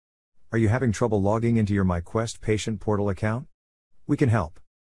Are you having trouble logging into your MyQuest patient portal account? We can help.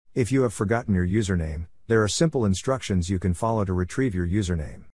 If you have forgotten your username, there are simple instructions you can follow to retrieve your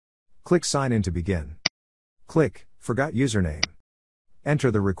username. Click Sign in to begin. Click Forgot Username.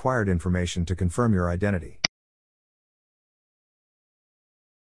 Enter the required information to confirm your identity.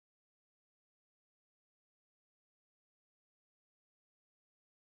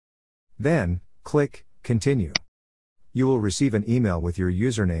 Then, click Continue. You will receive an email with your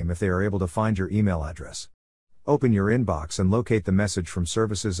username if they are able to find your email address. Open your inbox and locate the message from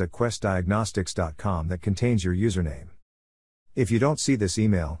services@questdiagnostics.com that contains your username. If you don't see this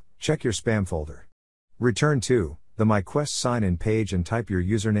email, check your spam folder. Return to the MyQuest sign-in page and type your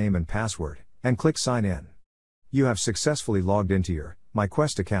username and password, and click Sign in. You have successfully logged into your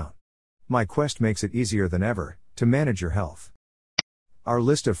MyQuest account. MyQuest makes it easier than ever to manage your health. Our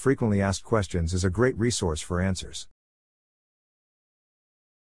list of frequently asked questions is a great resource for answers.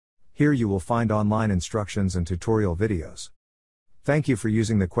 Here you will find online instructions and tutorial videos. Thank you for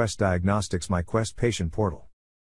using the Quest Diagnostics MyQuest patient portal.